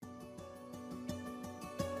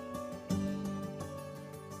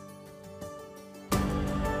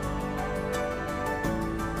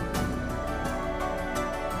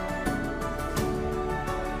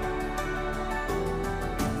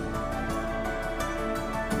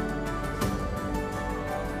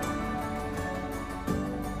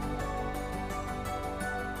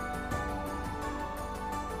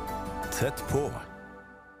Tett på.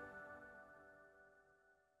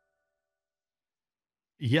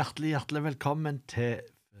 Hjertelig velkommen til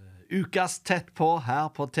ukas Tett på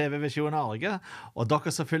her på TV Visjon Norge. Og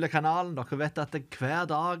dere som følger kanalen, dere vet at hver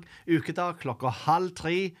dag, ukedag, klokka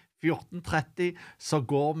 14:30, 14:30, så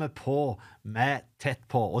går vi på med Tett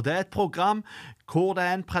på. Og det er et program hvor det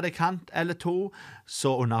er en predikant eller to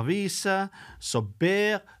som underviser, som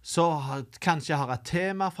ber, så kanskje har et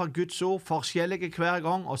tema fra Guds ord, forskjellige hver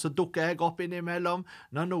gang, og så dukker jeg opp innimellom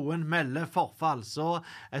når noen melder forfall. Så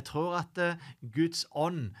jeg tror at Guds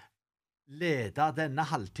ånd leder denne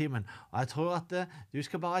halvtimen, og jeg tror at du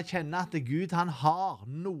skal bare kjenne at Gud han har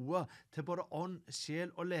noe til både ånd,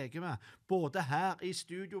 sjel og legeme, både her i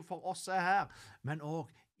studio for oss her, men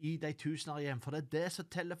også i de tusener hjem, for det er det som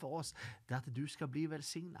teller for oss, det er at du skal bli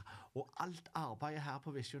velsignet. Og alt arbeidet her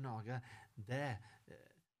på Visjon Norge,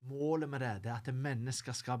 målet med det er at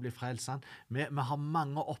mennesker skal bli frelst. Vi har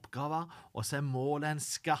mange oppgaver, og så er målet en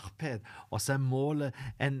skarphet, og så er målet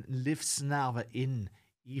en livsnerve inn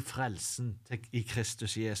i frelsen i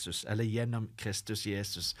Kristus Jesus, eller gjennom Kristus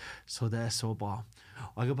Jesus. Så det er så bra.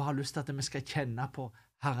 Og jeg har bare lyst til at vi skal kjenne på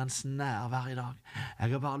Herrens nærvær i dag.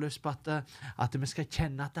 Jeg har bare lyst på at vi skal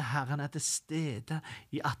kjenne at Herren er til stede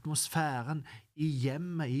i atmosfæren, i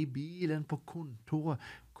hjemmet, i bilen, på kontoret,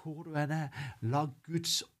 hvor du er. La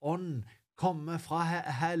Guds ånd komme fra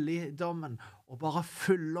helligdommen og bare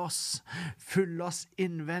fylle oss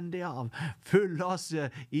innvendig av, fylle oss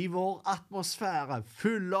i vår atmosfære,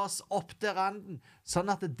 fylle oss opp til randen, sånn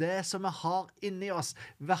at det som vi har inni oss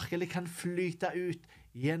virkelig kan flyte ut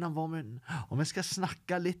gjennom vår munn. Og vi skal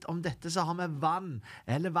snakke litt om dette som har med vann,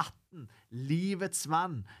 eller vatten, livets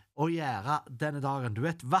vann, å gjøre denne dagen. Du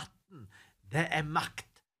vet, vatten, det er makt.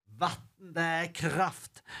 Vatten, det er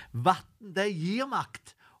kraft. Vatten, det gir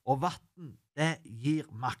makt. Og vatten, det gir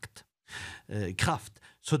makt. Kraft.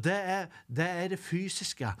 Så det er det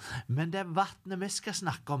fysiske. Men det vattnet vi skal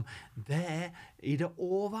snakke om, det er i det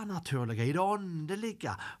overnaturlige, i det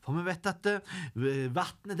åndelige. For vi vet at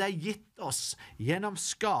vattnet det er gitt oss gjennom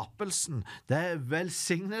skapelsen. Det er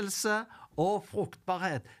velsignelse og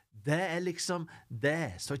fruktbarhet. Det er liksom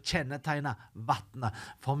det som kjennetegner vattnet.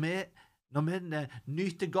 For når vi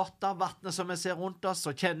nyter godt av vattnet som vi ser rundt oss,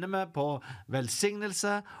 så kjenner vi på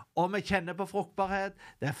velsignelse, og vi kjenner på fruktbarhet.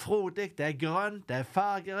 Det er frodig, det er grønt, det er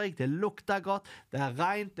fargerikt, det lukter godt, det er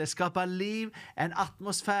rent, det skaper liv, en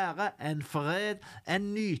atmosfære, en fred, en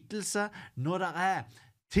nytelse når det er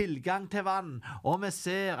tilgang til vann, og vi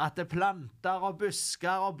ser at det planter og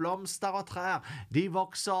busker og blomster og trær, de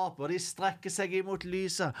vokser opp og de strekker seg imot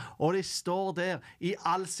lyset, og de står der i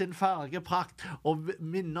all sin fargeprakt og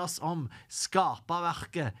minner oss om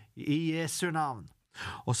skaperverket i Jesu navn.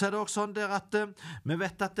 Og så er det også sånn der at vi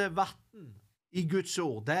vet at vatten i Guds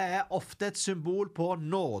ord, det er ofte et symbol på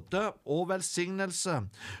nåde og velsignelse,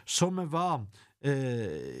 som vi var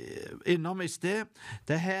innom i sted.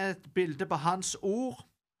 Det er et bilde på hans ord,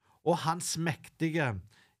 og hans mektige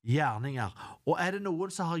gjerninger. Og er det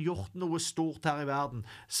noen som har gjort noe stort her i verden,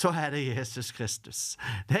 så er det Jesus Kristus.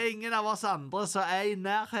 Det er ingen av oss andre som er i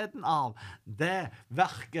nærheten av det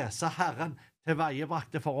verket som Herren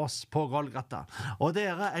tilveiebrakte for oss på Golgata. Og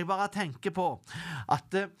dere, jeg bare tenker på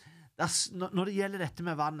at når det gjelder dette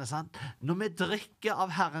med vannet, sant? Når vi drikker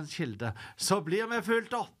av Herrens kilde, så blir vi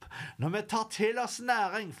fylt opp. Når vi tar til oss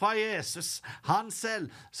næring fra Jesus, han selv,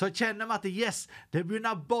 så kjenner vi at yes, det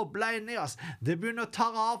begynner å boble inn i oss. Det begynner å ta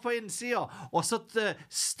av på innsida, og så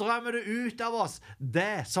strømmer det ut av oss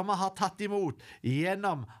det som vi har tatt imot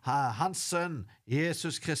gjennom hans sønn,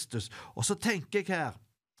 Jesus Kristus. Og så tenker jeg her,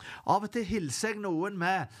 av og til hilser jeg noen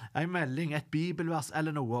med en melding, et bibelvers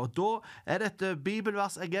eller noe, og da er det et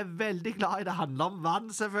bibelvers jeg er veldig glad i. Det handler om vann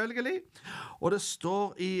selvfølgelig, og det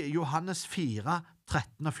står i Johannes 4,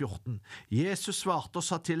 13 og 14. Jesus svarte og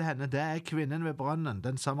sa til henne, det er kvinnen ved brønnen,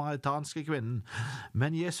 den samaritanske kvinnen,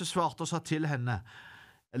 men Jesus svarte og sa til henne,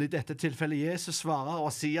 eller i dette tilfellet Jesus svarer og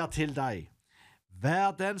sier til deg,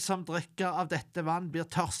 hver den som drikker av dette vann blir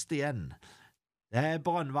tørst igjen. Det er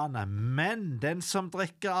brønnvannet, men den som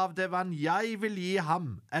drikker av det vann jeg vil gi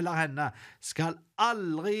ham eller henne, skal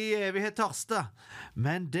aldri i evighet tørste.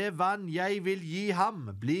 Men det vann jeg vil gi ham,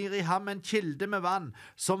 blir i ham en kilde med vann,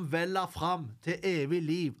 som veller fram til evig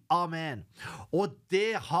liv. Amen. Og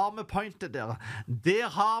der har vi pointet, dere.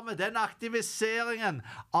 Der har vi den aktiviseringen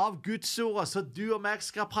av Guds ordet, som du og meg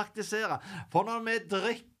skal praktisere. For når vi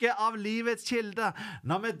drikker av livets kilde,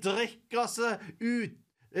 når vi drikker oss ut,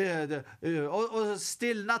 og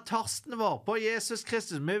stilne tørsten vår på Jesus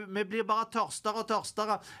Kristus. Vi blir bare tørstere og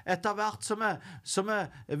tørstere etter hvert som vi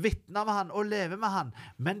vittner med han og lever med han.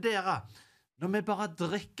 Men dere, når vi bare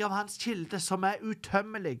drikker av hans kilde, som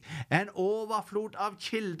utømmelig, en overflod av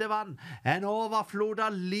kildevann, en overflod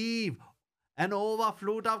av liv, en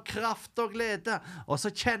overflod av kraft og glede, og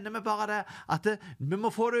så kjenner vi bare det, at vi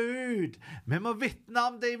må få det ut, vi må vitne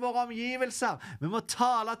om det i våre omgivelser, vi må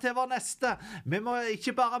tale til vår neste, vi må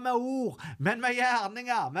ikke bare med ord, men med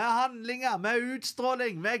gjerninger, med handlinger, med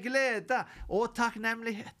utstråling, med glede og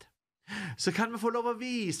takknemlighet. Så kan vi få lov å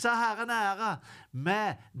vise Herren ære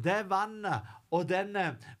med det vannet og den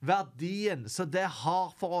verdien som det har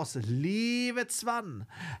for oss. Livets vann,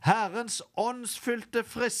 Herrens åndsfylte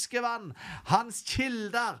friske vann, hans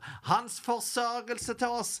kilder, hans forsørgelse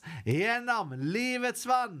til oss gjennom livets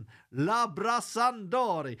vann. La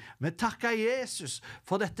brasandori. Vi takker Jesus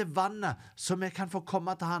for dette vannet, så vi kan få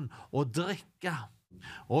komme til han og drikke,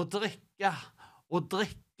 og drikke, og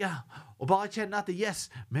drikke. Og bare kjenne at yes,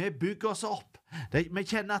 vi bygger oss opp. Vi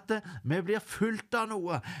kjenner at vi blir fulgt av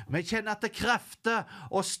noe. Vi kjenner at krefter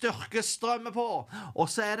og styrke strømmer på. Og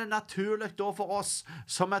så det naturlig da for oss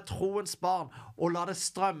som troens barn å la det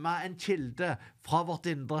strømme en kilde fra vårt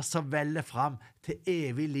indre som veller fram til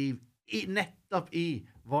evig liv, nettopp i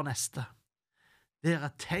vår neste.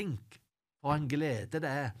 Dere, tenk for en glede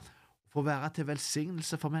det for å være til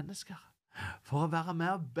velsignelse for mennesker. For å være med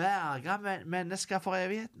og berge mennesker for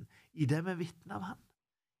evigheten, i det vi vitner om han,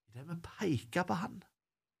 i det vi peker på han.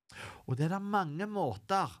 Og det mange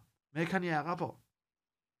måter vi kan gjøre på.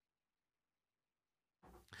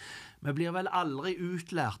 Vi blir vel aldri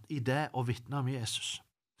utlært i det å vitne om Jesus.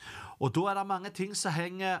 Og da det mange ting som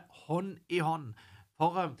henger hånd i hånd,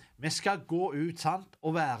 for vi skal gå ut, sant,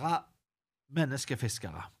 og være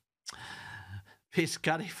menneskefiskere.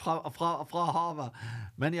 Fiske de fra havet.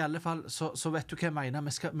 Men i alle fall, så vet du hva jeg mener.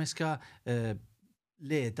 Vi skal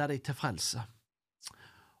lede de til frelse.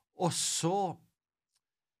 Og så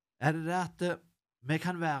det at vi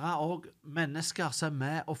kan være også mennesker som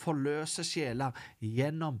med å forløse sjeler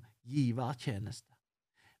gjennom givertjeneste.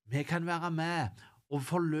 Vi kan være med å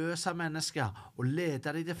forløse mennesker og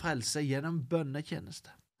lede de til frelse gjennom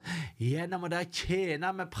bønnetjeneste. Gjennom å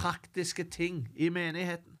tjene med praktiske ting i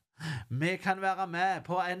menigheten. Vi kan være med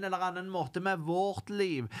på en eller annen måte med vårt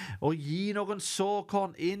liv og gi noen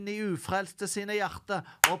såkorn inn i ufrelste sine hjerter,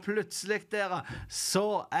 og plutselig dere,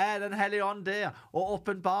 så Den hellige ånd der og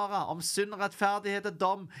åpenbare om synd, rettferdighet og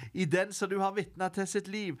dom i den som du har vitnet til sitt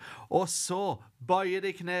liv, og så bøyer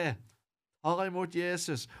de kne, tar imot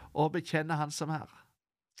Jesus og bekjenner han som Herre.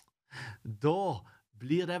 Da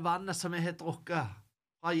blir det vannet som vi har drukket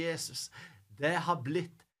fra Jesus, det har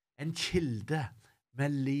blitt en kilde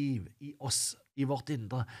med liv i oss, i vårt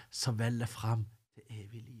indre, som veller fram til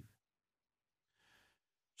evig liv.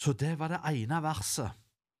 Så det var det ene verset.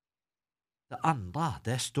 Det andre,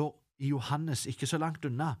 det står i Johannes, ikke så langt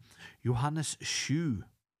unna, Johannes 7,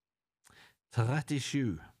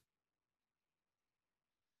 37.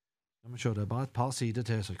 Skal vi se, det bare et par sider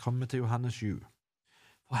til, så kommer vi til Johannes 7.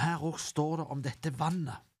 For her også står det om dette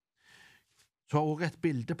vannet. Så har også et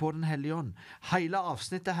bilde på Den hellige ånd. Hele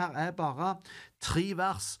avsnittet her bare 3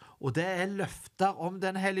 vers, og det løfter om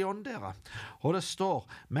Den hellige ånd, dere. Og det står,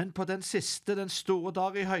 men på den siste, den store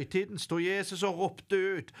dag i høytiden, stod Jesus og ropte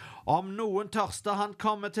ut, om noen tørster, han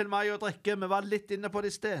kommer til meg og drikke. Vi var litt inne på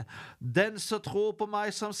det i sted. Den som tror på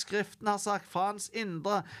meg, som Skriften har sagt, fra hans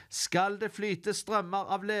indre skal det flyte strømmer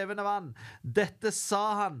av levende vann. Dette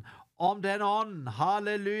sa han om den ånd,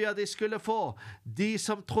 halleluja, de skulle få, de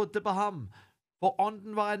som trodde på ham. For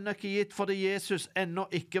ånden var ennå ikke gitt fordi Jesus ennå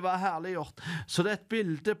ikke var herliggjort. Så det et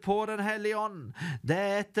bilde på Den hellige ånd.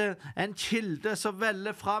 Det en kilde som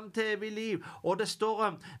veller fram til evig liv. Og det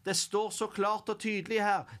står så klart og tydelig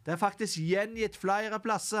her, det faktisk gjengitt flere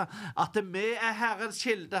plasser, at vi Herrens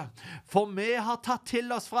kilde. For vi har tatt til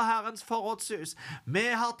oss fra Herrens forrådshus. Vi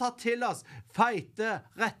har tatt til oss feite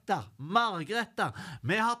retter, margretter.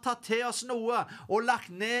 Vi har tatt til oss noe og lagt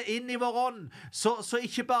ned inn i vår ånd, så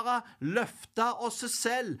ikke bare løfte oss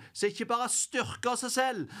selv, så ikke bare styrke oss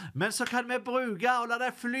selv, men så kan vi bruke og la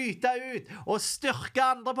det flyte ut, og styrke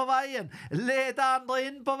andre på veien, lede andre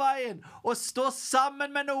inn på veien, og stå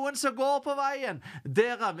sammen med noen som går på veien.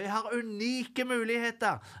 Dere, vi har unike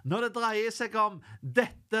muligheter når det dreier seg om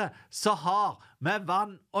dette som har med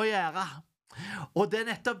vann å gjøre. Og det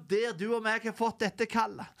nettopp der du og meg har fått dette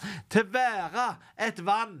kallet, til være et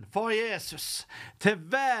vann for Jesus, til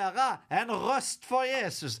være en røst for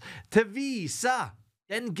Jesus, til vise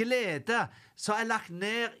en glede som lagt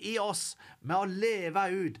ned i oss med å leve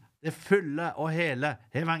ut det fulle og hele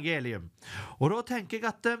evangelium. Og da tenker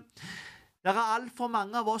jeg at Det alt for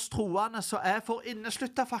mange av oss troende som for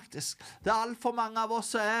innesluttet faktisk. Det alt for mange av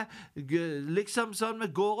oss som liksom sånn, vi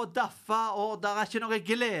går og daffer, og det ikke noe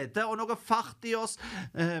glede og noe fart i oss,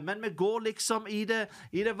 men vi går liksom i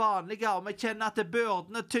det vanlige, og vi kjenner at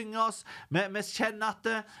børdene tynger oss. Vi kjenner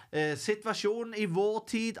at situasjonen i vår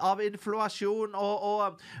tid av inflasjon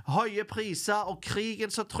og høye priser og krigen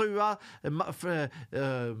som truer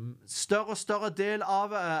større og større del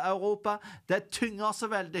av Europa, det tynger så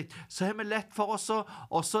veldig. Så har vi lett for oss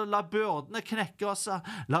å la børdene knekke oss,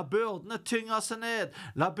 la børdene tynge oss ned,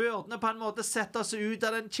 la børdene på en måte sette oss ut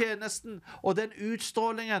av den tjenesten og den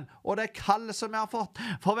utstrålingen og det kallet som vi har fått.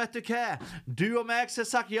 For vet du hva? Du og meg som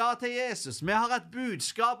har sagt ja til Jesus, vi har et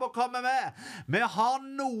budskap å komme med. Vi har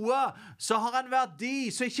noe som har en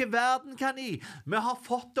verdi som ikke verden kan gi. Vi har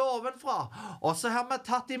fått det ovenfra, og så har vi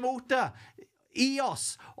tatt imot det i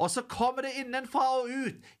oss, og så kommer det innenfra og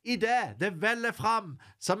ut i det veller fram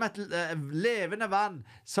som et levende vann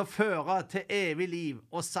som fører til evig liv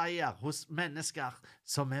og seier hos mennesker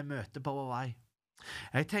som vi møter på vår vei.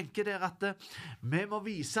 Jeg tenker at vi må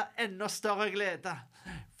vise enda større glede,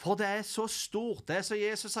 for det så stort, det som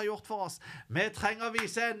Jesus har gjort for oss. Vi trenger å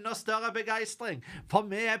vise enda større begeistring, for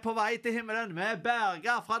vi på vei til himmelen. Vi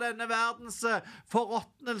berget fra denne verdens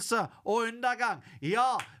forråtnelse og undergang.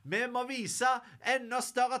 Ja, vi må vise enda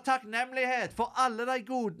større takknemlighet for alle de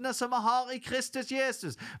godene som vi har i Kristus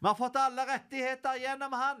Jesus. Vi har fått alle rettigheter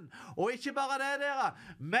gjennom han, og ikke bare det dere,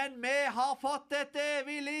 men vi har fått et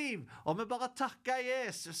evig liv, og vi bare takker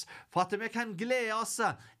Jesus for at vi kan glede oss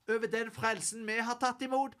over den frelsen vi har tatt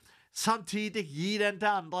imot, samtidig gi den til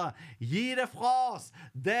andre. Gi det fra oss,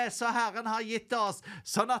 det som Herren har gitt oss,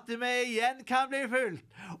 sånn at vi igjen kan bli fulgt,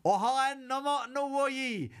 og har enda noe å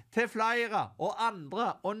gi til flere og andre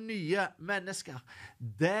og nye mennesker.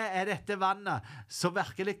 Det dette vannet som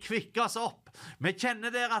virkelig kvikker oss opp. Vi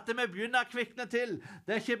kjenner at vi begynner å kvikne til.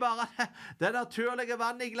 Det ikke bare det naturlige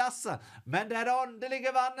vannet i glasset, men det det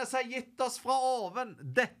åndelige vannet som har gitt oss fra oven.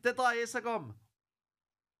 Dette dreier seg om.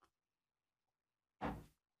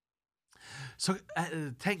 Så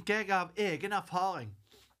tenker jeg av egen erfaring,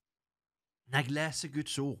 når jeg leser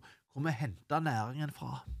Guds ord, hvor vi henter næringen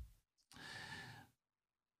fra,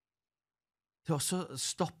 til å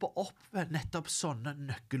stoppe opp ved nettopp sånne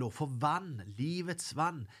nøkkelord. For vann, livets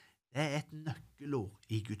vann, det et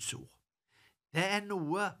nøkkelord i Guds ord. Det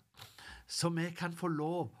noe som vi kan få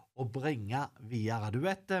lov å bringe videre. Du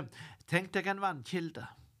vet, tenk deg en vannkilde.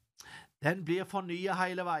 Den blir fornyet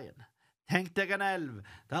hele veien. Tenk deg en elv,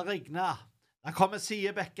 der regner. Der kommer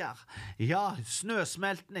sidebekker, ja,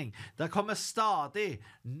 snøsmeltning, der kommer stadig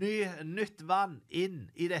nytt vann inn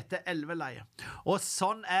i dette elveleiet. Og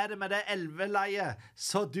sånn det med det elveleiet,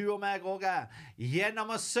 så du og meg også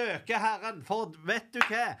gjennom å søke Herren. For vet du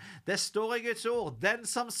hva? Det står i Guds ord, den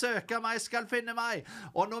som søker meg skal finne meg.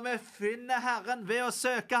 Og når vi finner Herren ved å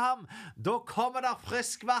søke ham, da kommer der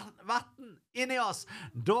frisk vatten inn i oss.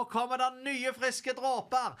 Da kommer det nye friske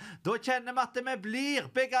dråper. Da kjenner vi at vi blir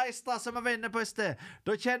begeistret, som vi var inne på i sted.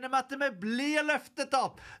 Da kjenner vi at vi blir løftet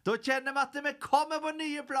opp. Da kjenner vi at vi kommer på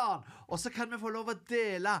nye plan. Og så kan vi få lov å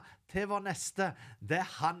dele til vår neste det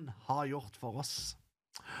han har gjort for oss.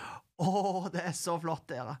 Det så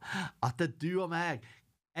flott dere, at du og meg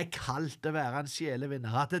kalt til å være en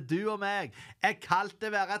sjelevinner, at du og meg kalt til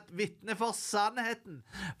å være et vitne for sannheten,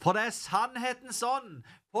 for det sannhetens ånd,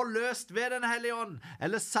 forløst ved den hellige ånd,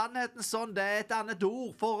 eller sannhetens ånd, det et annet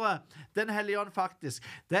ord for den hellige ånd faktisk.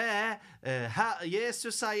 Det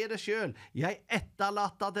Jesus sier det selv, jeg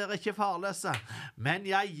etterlater dere ikke farløse, men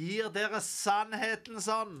jeg gir dere sannhetens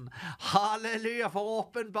ånd. Halleluja, for å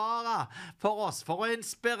åpenbare for oss, for å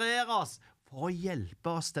inspirere oss, for å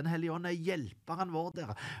hjelpe oss. Den hellige ånd hjelperen vår,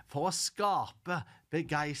 dere, for å skape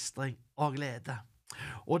begeistring og glede.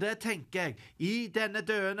 Og det tenker jeg, i denne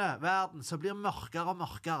døende verden som blir mørkere og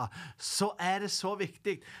mørkere, så det så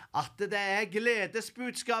viktig at det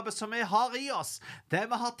gledesbudskapet som vi har i oss, det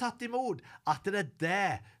vi har tatt imot, at det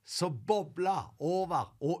det som bobler over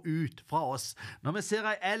og ut fra oss. Når vi ser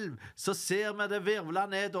en elv, så ser vi det virvler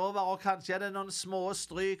nedover, og kanskje det noen små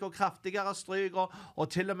stryk og kraftigere stryk, og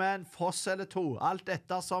til og med en foss eller to, alt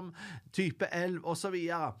etter som type elv og så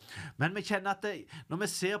videre. Men vi kjenner at når vi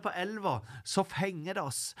ser på elva, så fenger det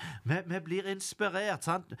oss. Vi blir inspirert,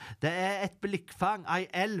 sant? Det et blikkfang, en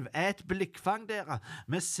elv et blikkfang, dere.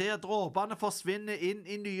 Vi ser dråpene forsvinne inn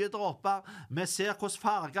i nye dråper. Vi ser hvordan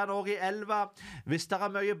fargene også i elva. Hvis det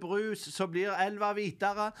mye brus, så blir elva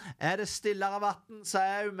hvitere. Det stillere vatten, så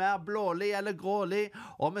hun mer blålig eller grålig.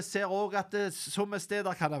 Og vi ser også at somme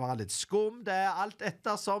steder kan det være litt skum. Det alt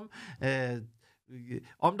etter som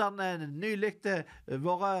om den nylig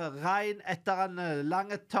vært regn etter en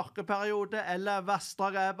lang tørkeperiode, eller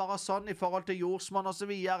vassdraget bare sånn i forhold til jordsmonn og så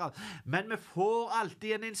videre. Men vi får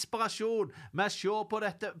alltid en inspirasjon med å se på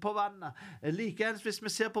dette på vannet. Likeens hvis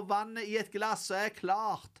vi ser på vannet i et glass, så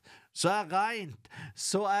klart, så rent,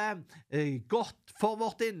 så godt for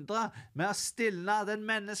vårt indre, med å stilne den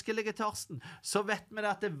menneskelige tørsten, så vet vi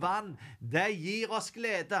at vann, det gir oss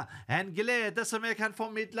glede. En glede som vi kan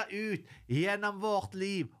formidle ut gjennom vårt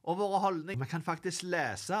liv og våre holdninger. Vi kan faktisk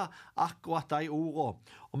lese akkurat de ordene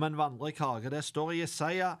om en vandring hage. Det står i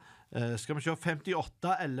Jesaja, skal vi se,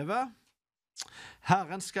 58:11.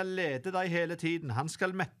 Herren skal lede deg hele tiden. Han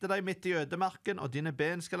skal mette deg midt i ødemarken, og dine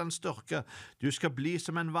ben skal han styrke. Du skal bli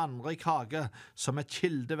som en vannrik hage, som et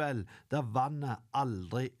kildevel, der vannet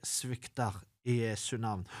aldri svikter, i Jesu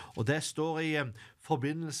navn. Og det står i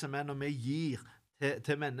forbindelse med når vi gir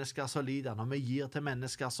til mennesker som lider, når vi gir til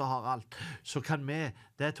mennesker som har alt, så kan vi,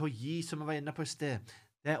 det til å gi som vi var inne på i sted,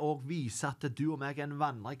 det også viser at du og meg en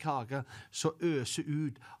vannrik hage som øser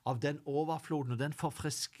ut av den overfloden og den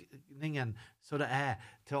forfriskningen som det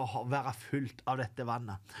til å være fullt av dette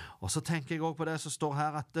vannet. Og så tenker jeg også på det som står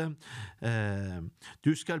her at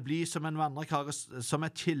du skal bli som en vannrik hage, som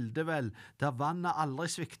et kildevel, der vannet aldri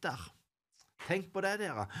svikter. Tenk på det,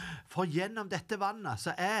 dere. For gjennom dette vannet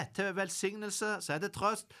så til velsignelse, så det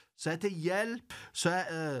trøst, så til hjelp,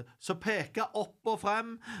 så peker opp og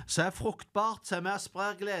frem, så fruktbart, så med å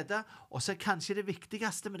spre glede, og så kanskje det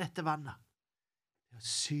viktigste med dette vannet, det å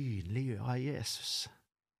synliggjøre Jesus.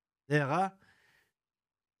 Dere,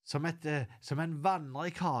 som en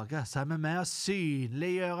vannrik hage, så vi med å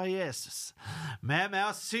synliggjøre Jesus. Vi med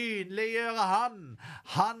å synliggjøre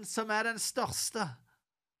han som den største.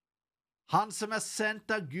 Han som sendt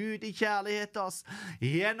av Gud i kjærlighet til oss.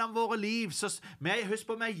 Gjennom våre liv, så husk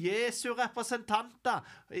på med Jesu representanter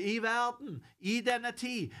i verden, i denne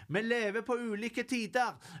tid. Vi lever på ulike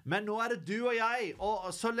tider, men nå det du og jeg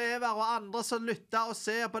som lever, og andre som lytter og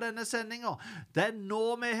ser på denne sendingen. Det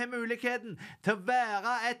nå vi har muligheten til å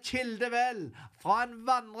være et kildevel fra en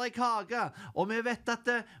vannrik hage, og vi vet at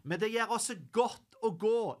det gjør oss godt å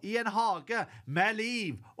gå i en hage med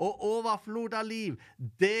liv og overflod av liv.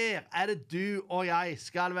 Der det du og jeg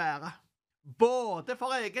skal være. Både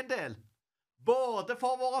for egen del, både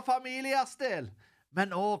for våre familiers del,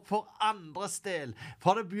 men også for andres del.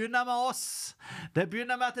 For det begynner med oss. Det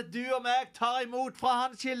begynner med at du og meg tar imot fra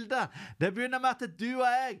hans kilde. Det begynner med at du og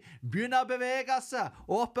jeg begynner å bevege seg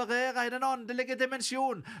og operere i den åndelige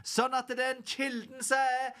dimensjonen, sånn at den kilden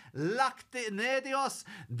som lagt ned i oss,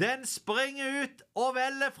 den springer ut og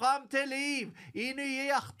veller frem til liv i nye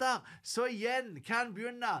hjerter, så igjen kan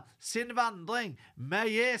begynne sin vandring med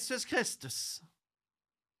Jesus Kristus.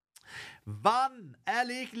 Vann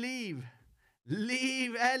lik liv.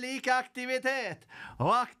 Liv lik aktivitet,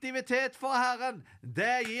 og aktivitet for Herren,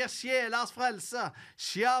 det gir sjelers frelse.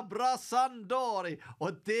 Shabra Sandori,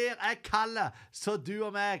 og der kallet så du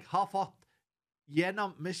og meg har fått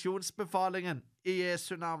gjennom misjonsbefalingen i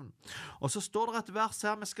Jesu navn. Og så står det et vers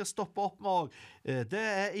her vi skal stoppe opp med,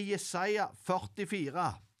 det i Jesaja 44.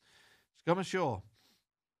 Skal vi se.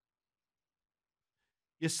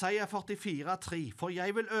 Jesaja 44:3. For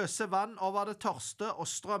jeg vil øse vann over det tørste og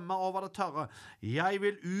strømmer over det tørre. Jeg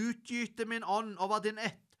vil utgyte min ånd over din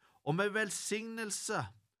ett, og med velsignelse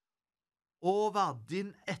over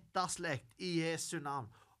din etterslekt i Jesu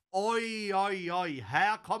navn. Oi, oi, oi,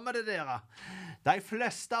 her kommer det dere. De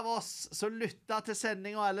fleste av oss som lytter til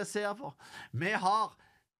sendingen eller ser på, vi har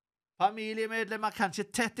familiemedlemmer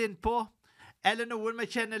kanskje tett innpå, eller noen vi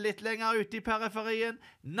kjenner litt lenger ute i periferien,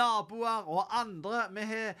 naboer og andre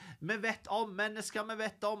vi vet om, mennesker vi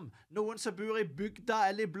vet om, noen som bor i bygda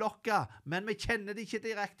eller i blokka, men vi kjenner de ikke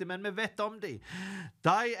direkte, men vi vet om de.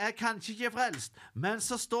 De kanskje ikke frelst, men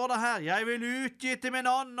så står det her, jeg vil utgyte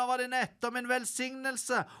min ånd over din ett, og min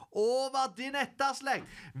velsignelse over din etterslekt.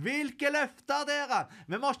 Hvilke løfter dere?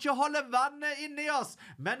 Vi må ikke holde vannet inni oss,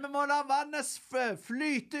 men vi må la vannet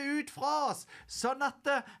flyte ut fra oss, sånn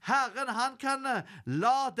at Herren, han kan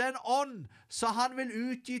la den ånd så han vil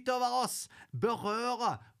utgyte over oss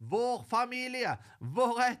berøre vår familie,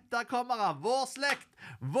 våre etterkommere, vår slekt,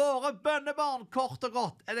 våre bønnebarn. Kort og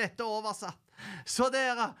godt dette oversatt. Så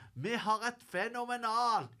dere, vi har et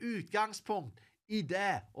fenomenalt utgangspunkt i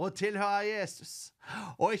det å tilhøre Jesus.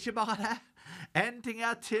 Og ikke bare det, en ting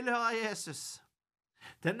å tilhøre Jesus.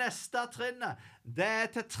 Det neste trinnet,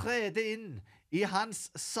 det til å trede inn i hans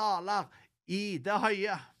saler i det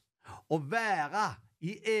høye, og være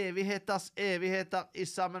i evigheter i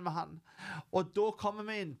sammen med han. Og da kommer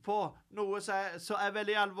vi inn på noe som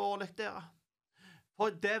veldig alvorlig dere.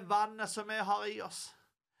 For det vannet som vi har i oss,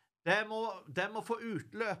 Det må få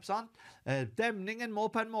utløp, sant? Demningen må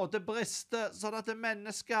på en måte briste, sånn at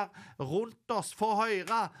mennesker rundt oss får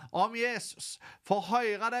høre om Jesus, får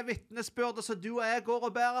høre det vitnesbyrdet som du og jeg går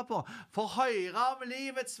og bærer på, får høre om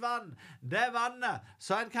livets vann, det vannet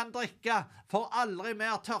så en kan drikke, for aldri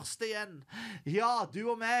mer tørste igjen. Ja, du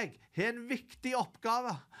og meg har en viktig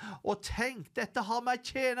oppgave, og tenk, dette har vi å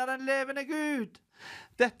tjene den levende Gud.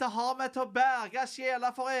 Dette har vi til å berge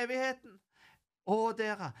sjeler for evigheten. Å,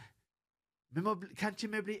 dere, kan ikke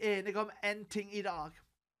vi bli enige om en ting i dag?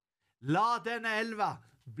 La denne elva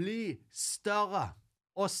bli større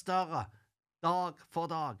og større dag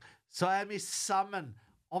for dag. Så er vi sammen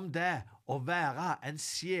om det å være en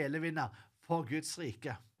sjelevinner for Guds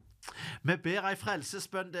rike. Vi ber en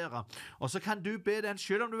frelsesbønn, dere, og så kan du be den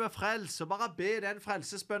selv om du er frelst, så bare be den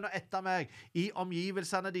frelsesbønnen etter meg i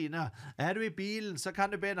omgivelsene dine. Er du i bilen, så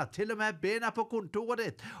kan du be den, til og med be den på kontoret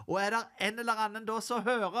ditt, og er det en eller annen da som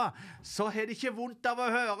hører, så er det ikke vondt av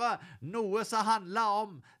å høre noe som handler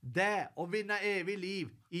om det å vinne evig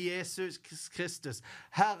liv i Jesus Kristus.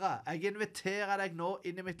 Herre, jeg inviterer deg nå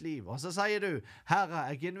inn i mitt liv. Og så sier du, Herre,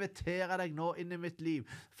 jeg inviterer deg nå inn i mitt liv,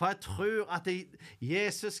 for jeg tror at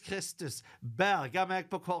Jesus Kristus berga meg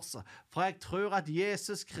på korset. For jeg tror at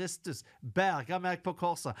Jesus Kristus berga meg på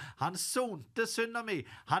korset. Han sonte synden min.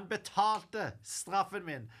 Han betalte straffen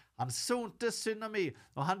min. Han sonte synden min,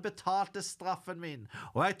 og han betalte straffen min.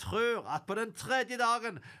 Og jeg tror at på den tredje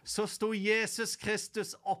dagen så sto Jesus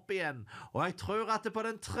Kristus opp igjen. Og jeg tror at på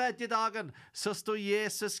den tredje dagen så sto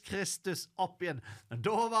Jesus Kristus opp igjen.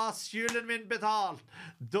 Da var skylden min betalt.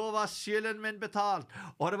 Da var skylden min betalt.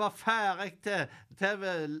 Og det var ferdig til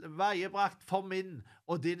veiebrakt for min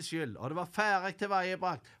og din skyld. Og det var ferdig til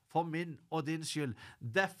veiebrakt for min og din skyld.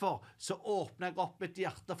 Derfor så åpner jeg opp mitt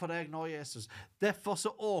hjerte for deg nå, Jesus. Derfor så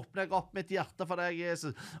åpner jeg opp mitt hjerte for deg,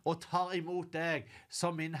 Jesus, og tar imot deg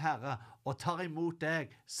som min Herre, og tar imot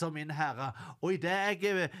deg som min Herre. Og i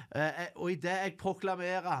det jeg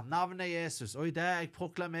proklamerer navnet Jesus, og i det jeg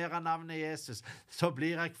proklamerer navnet Jesus, så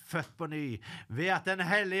blir jeg født på ny, ved at den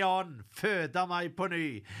hellige ånd føder meg på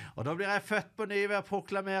ny. Og da blir jeg født på ny ved å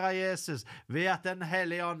proklamere Jesus, ved at den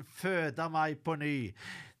hellige ånd føder meg på ny.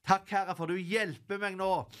 Takk, Herre, for du hjelper meg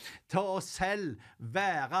nå til å selv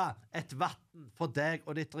være et vatten for deg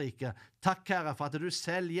og ditt rike. Takk, Herre, for at du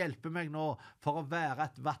selv hjelper meg nå for å være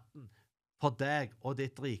et vatten for deg og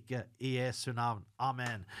ditt rike i Jesu navn.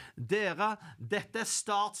 Amen. Dere, dette er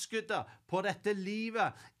startskuddet på dette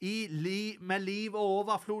livet med liv og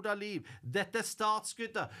overflod av liv. Dette er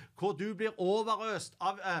startskuddet hvor du blir overøst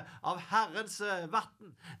av Herrens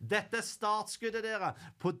vatten. Dette er startskuddet, dere,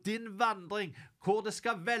 på din vandring, hvor det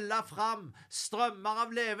skal velle fram strømmer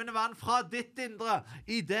av levende vann fra ditt indre,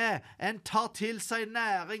 i det en tar til seg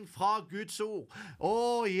næring fra Guds ord.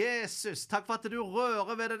 Å, Jesus, takk for at du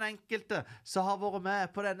rører ved den enkelte som har vært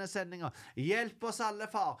med på denne sendingen. Hjelp oss alle,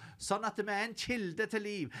 far, sånn at vi er en kilde til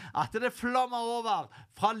liv, at det flommer over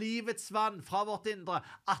fra livets vann, fra vårt indre,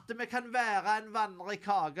 at vi kan være en vannrik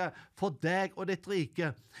hage for deg og ditt rike,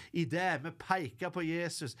 i det vi peker på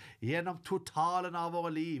Jesus gjennom totalen av våre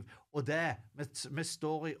liv, og det vi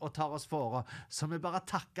står i og tar oss for. Så vi bare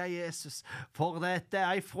takker Jesus, for dette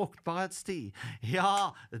er en fruktbarhetstid.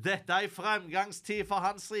 Ja, dette er en fremgangstid for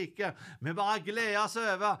hans rike. Vi bare gleder oss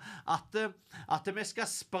over at vi skal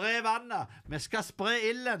spre vannet, vi skal spre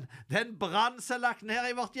ilden, den brann som er lagt ned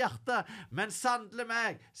i vårt hjerte. Men sannelig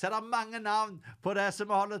meg, så er det mange navn på det som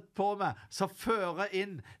vi holder på med, som fører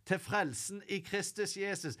inn til frelsen i Kristus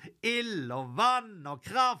Jesus. Ild og vann og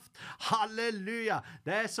kraft. Halleluja!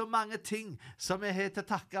 Det er så mange ting som vi har til å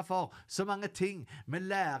takke for, så mange ting vi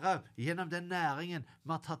lærer gjennom den næringen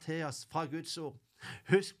vi har tatt til oss fra Guds ord.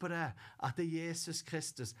 Husk på det, at det er Jesus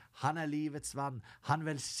Kristus, han er livets vann. Han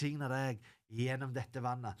velsigner deg gjennom dette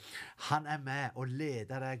vannet. Han er med og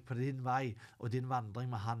leder deg på din vei og din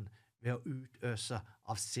vandring med han, ved å utøse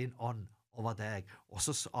av sin ånd over deg. Og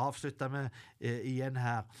så avslutter vi igjen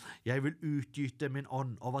her. Jeg vil utgyte min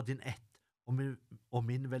ånd over din ett, og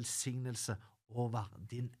min velsignelse over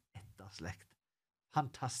din etterslekt.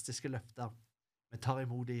 Fantastiske løfter. Vi tar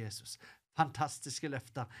imot det, Jesus. Fantastiske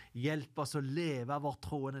løfter. Hjelp oss å leve vårt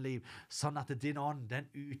troende liv, sånn at din ånd, den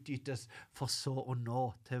utgytes for så å nå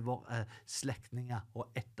til våre slektninger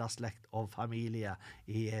og etterslekt og familie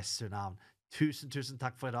i Jesu navn. Tusen, tusen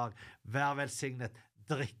takk for i dag. Vær velsignet.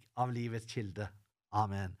 Drikk av livets kilde.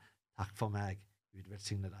 Amen. Takk for meg. Gud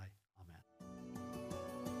velsigne deg.